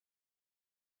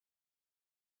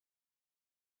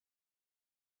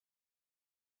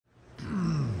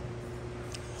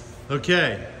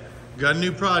Okay, got a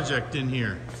new project in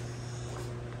here.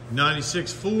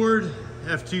 96 Ford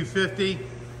F250.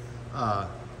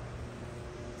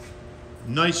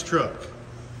 Nice truck.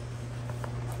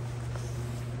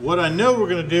 What I know we're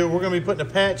gonna do, we're gonna be putting a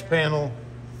patch panel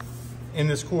in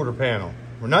this quarter panel.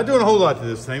 We're not doing a whole lot to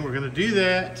this thing. We're gonna do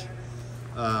that.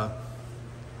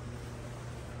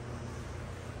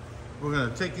 We're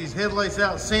gonna take these headlights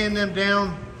out, sand them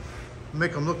down,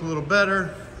 make them look a little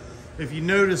better. If you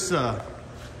notice, the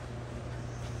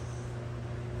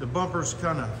bumper's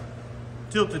kind of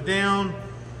tilted down.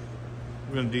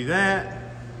 We're gonna do that.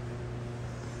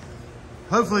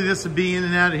 Hopefully this will be in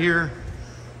and out of here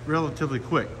relatively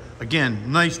quick.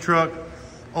 Again, nice truck,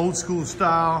 old school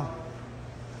style.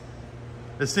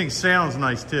 This thing sounds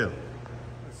nice too.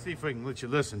 Let's see if we can let you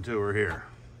listen to her here.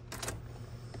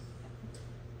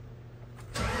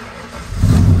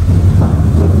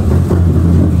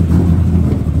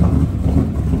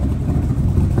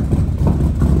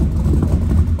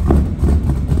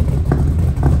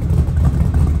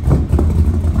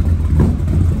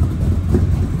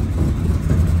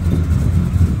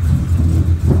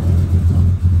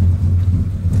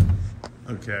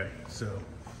 Okay, so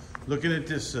looking at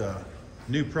this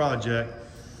new project,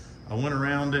 I went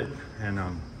around it and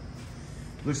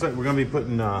looks like we're gonna be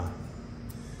putting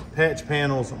patch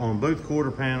panels on both quarter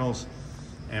panels,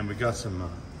 and we got some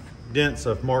dents.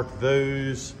 I've marked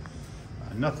those.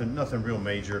 Nothing real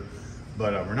major,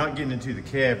 but we're not getting into the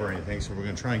cab or anything, so we're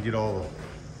gonna try and get all of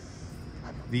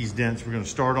these dents. We're gonna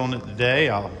start on it today.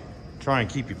 I'll try and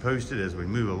keep you posted as we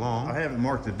move along. I haven't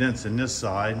marked the dents in this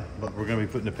side, but we're gonna be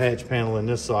putting a patch panel in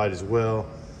this side as well.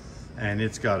 And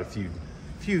it's got a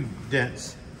few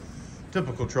dents,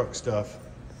 typical truck stuff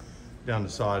down the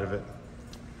side of it.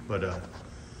 But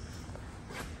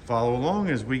follow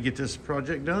along as we get this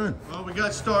project done. Well, we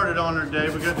got started on her today.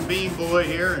 We got the beam boy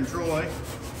here and Troy.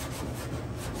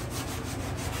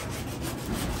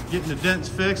 Getting the dents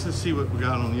fixed. Let's see what we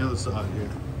got on the other side here.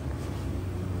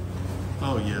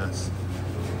 Oh yes.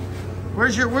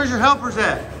 Where's your helpers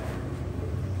at?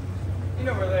 You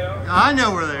know where they are. I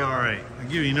know where they are. All right. I'll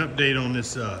give you an update on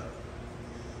this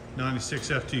 96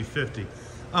 F250.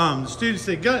 The students,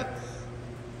 they got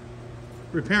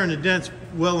repairing the dents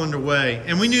well underway,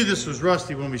 and we knew this was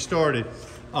rusty when we started.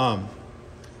 I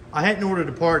hadn't ordered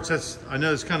the parts. I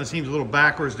know this kind of seems a little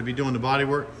backwards to be doing the body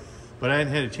work, but I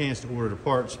hadn't had a chance to order the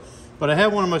parts. But I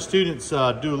had one of my students do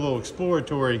a little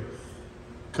exploratory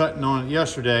cutting on it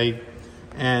yesterday,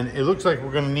 and it looks like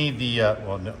we're going to need the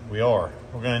well, no, we're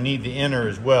going to need the inner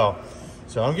as well.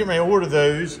 So I'm getting ready to order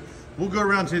those. We'll go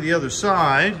around to the other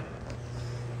side,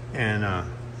 and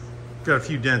got a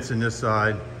few dents in this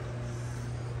side,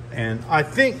 and I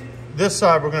think this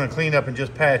side we're going to clean up and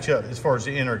just patch up as far as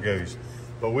the inner goes,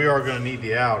 but we are going to need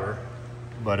the outer.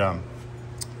 But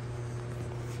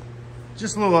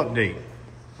just a little update.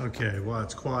 Okay, well,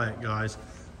 it's quiet, guys.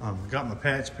 Got my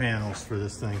patch panels for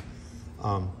this thing,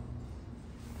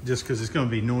 just because it's going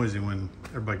to be noisy when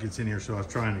everybody gets in here, so I was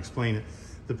trying to explain it.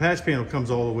 The patch panel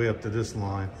comes all the way up to this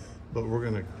line, but we're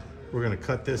gonna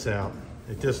cut this out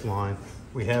at this line.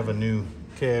 We have a new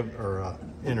cab or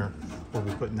inner. We'll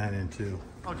be putting that in too.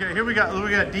 Okay, here we got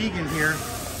Deegan here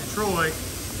and Troy.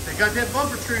 They got that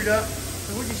bumper trued up.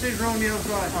 So what do you say is wrong on the other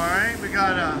side? All right, we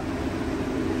got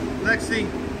Lexi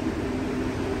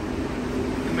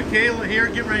and Michaela here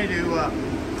getting ready to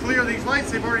clear these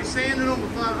lights. They've already sanded them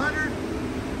with 500.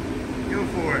 Go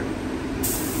for it.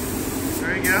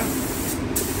 There you go.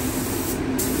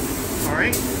 All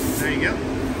right, there you go.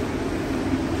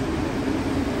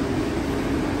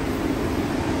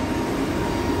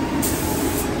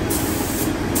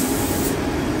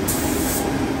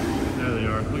 There they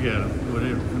are. Look at them.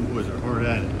 Whatever. Them boys are hard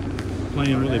at it.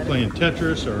 Playing, really playing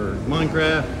Tetris or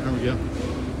Minecraft. There we go.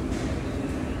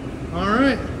 All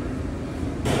right.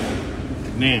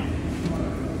 Now.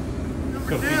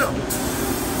 Number 2.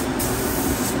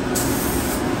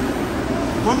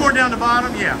 One more down the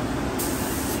bottom, yeah.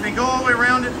 Then go all the way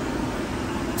around it.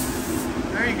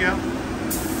 There you go.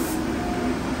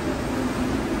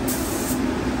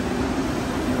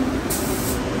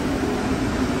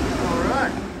 All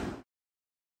right.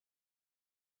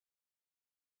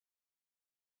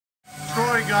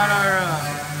 Troy got our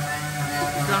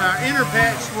inner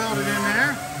patch welded in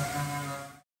there.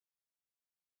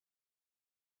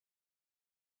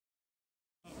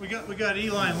 We got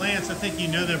Eli and Lance. I think you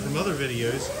know them from other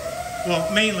videos.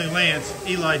 Well, mainly Lance.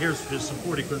 Eli here's his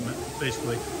support equipment,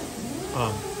 basically.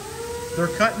 They're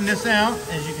cutting this out,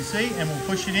 as you can see, and we'll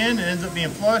push it in. It ends up being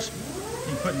flush.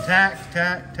 You put in tack,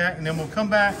 and then we'll come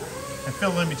back and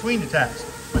fill in between the tacks.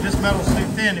 But this metal's so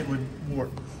thin it would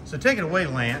warp. So take it away,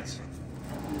 Lance.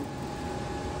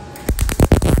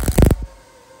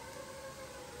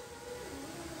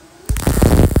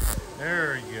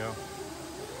 There you go.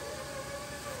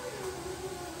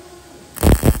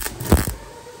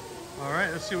 All right,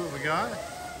 let's see what we got.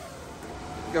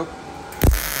 Go.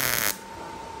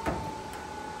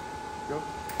 Go.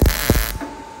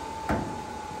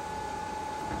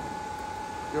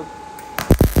 Go.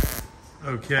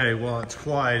 Okay, well, it's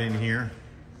quiet in here.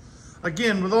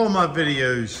 Again, with all my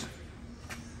videos,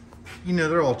 you know,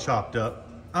 they're all chopped up.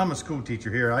 I'm a school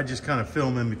teacher here. I just kind of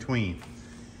film in between.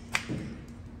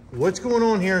 What's going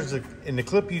on here is in the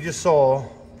clip you just saw,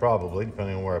 probably,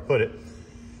 depending on where I put it,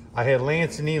 I had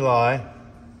Lance and Eli.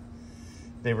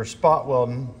 They were spot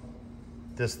welding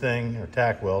this thing, or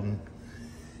tack welding,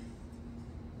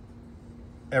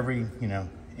 every, you know,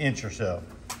 inch or so.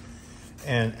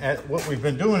 And what we've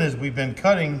been doing is we've been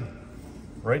cutting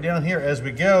right down here as we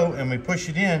go, and we push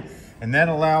it in, and that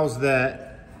allows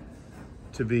that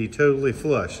to be totally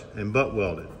flush and butt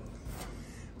welded.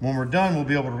 When we're done, we'll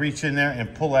be able to reach in there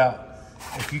and pull out.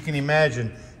 If you can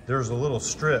imagine, there's a little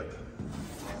strip.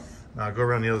 Now I'll go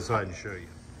around the other side and show you.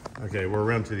 Okay, we're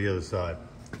around to the other side.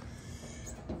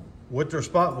 With their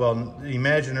spot welding,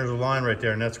 imagine there's a line right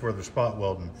there, and that's where they're spot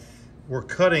welding. We're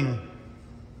cutting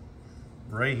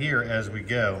right here as we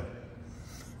go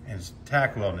and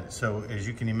tack welding it. So as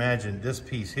you can imagine, this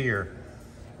piece here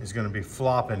is going to be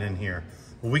flopping in here.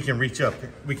 Well, we can reach up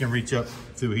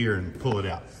through here and pull it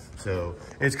out. So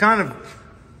it's kind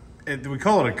of, we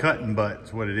call it a cut and butt,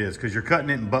 is what it is, because you're cutting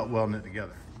it and butt welding it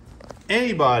together.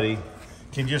 Anybody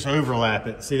can just overlap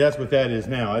it. See, that's what that is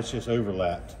now. It's just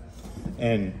overlapped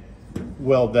and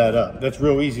weld that up. That's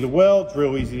real easy to weld, it's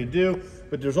real easy to do,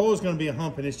 but there's always going to be a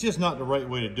hump, and it's just not the right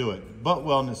way to do it. Butt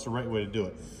welding is the right way to do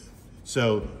it.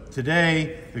 So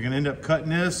today, they're going to end up cutting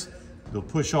this. They'll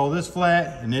push all this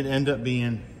flat, and it end up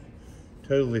being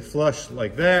totally flush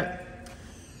like that.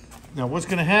 Now what's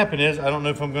going to happen is, I don't know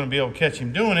if I'm going to be able to catch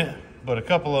him doing it, but a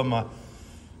couple of my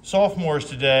sophomores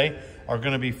today are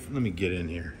going to be, let me get in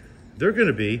here. They're going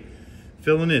to be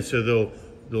filling in. So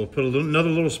they'll put another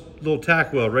little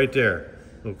tack weld right there.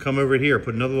 They'll come over here,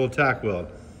 put another little tack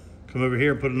weld. Come over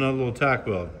here, put another little tack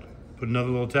weld. Put another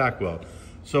little tack weld.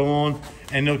 So on,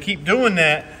 and they'll keep doing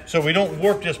that so we don't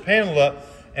warp this panel up.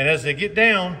 And as they get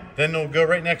down, then they'll go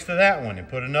right next to that one and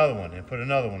put another one and put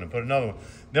another one and put another one.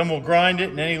 Then we'll grind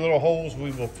it, and any little holes we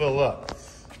will fill up.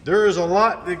 There is a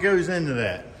lot that goes into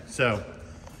that. So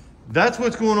that's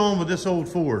what's going on with this old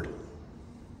Ford.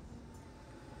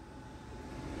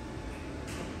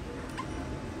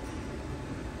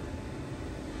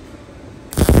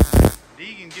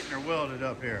 Deegan getting her welded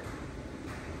up here.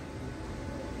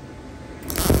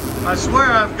 I swear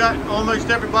I've got almost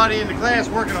everybody in the class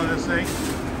working on this thing.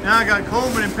 Now I got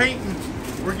combing and painting.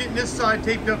 We're getting this side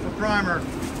taped up for primer.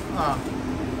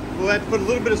 We'll have to put a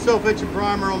little bit of self-etching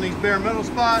primer on these bare metal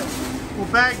spots. We'll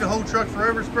bag the whole truck for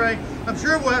overspray. I'm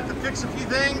sure we'll have to fix a few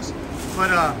things, but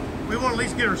we want to at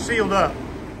least get her sealed up.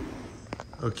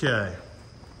 Okay.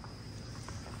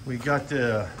 We got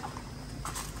that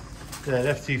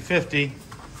F250.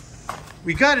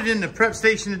 We got it in the prep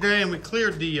station today, and we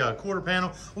cleared the quarter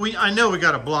panel. I know we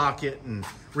got to block it and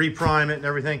reprime it and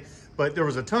everything, but there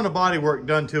was a ton of body work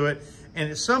done to it. And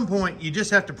at some point, you just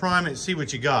have to prime it and see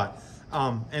what you got.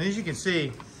 And as you can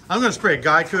see, I'm going to spray a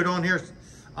guy coat on here.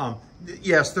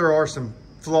 Yes, there are some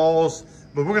flaws,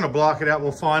 but we're going to block it out.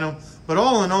 We'll find them. But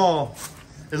all in all,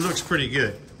 it looks pretty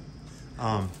good.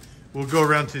 We'll go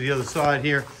around to the other side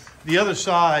here. The other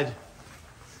side,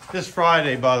 this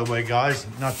Friday, by the way, guys,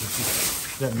 not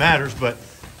that matters, but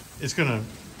it's gonna,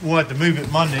 we'll have to move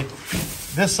it Monday.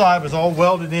 This side was all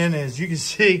welded in. As you can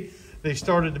see, they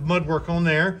started the mud work on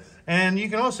there. And you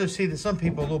can also see that some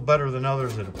people are a little better than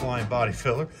others at applying body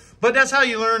filler. But that's how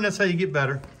you learn, that's how you get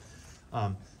better.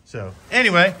 So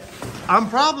anyway, I'm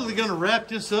probably gonna wrap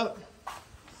this up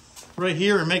right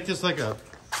here and make this like a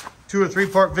 2 or 3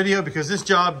 part video, because this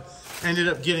job ended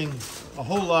up getting a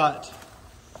whole lot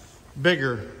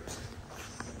bigger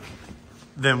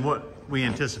than what we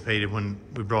anticipated when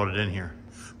we brought it in here.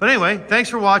 But anyway, thanks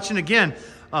for watching. Again,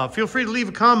 feel free to leave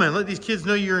a comment. Let these kids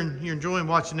know you're enjoying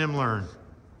watching them learn.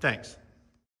 Thanks.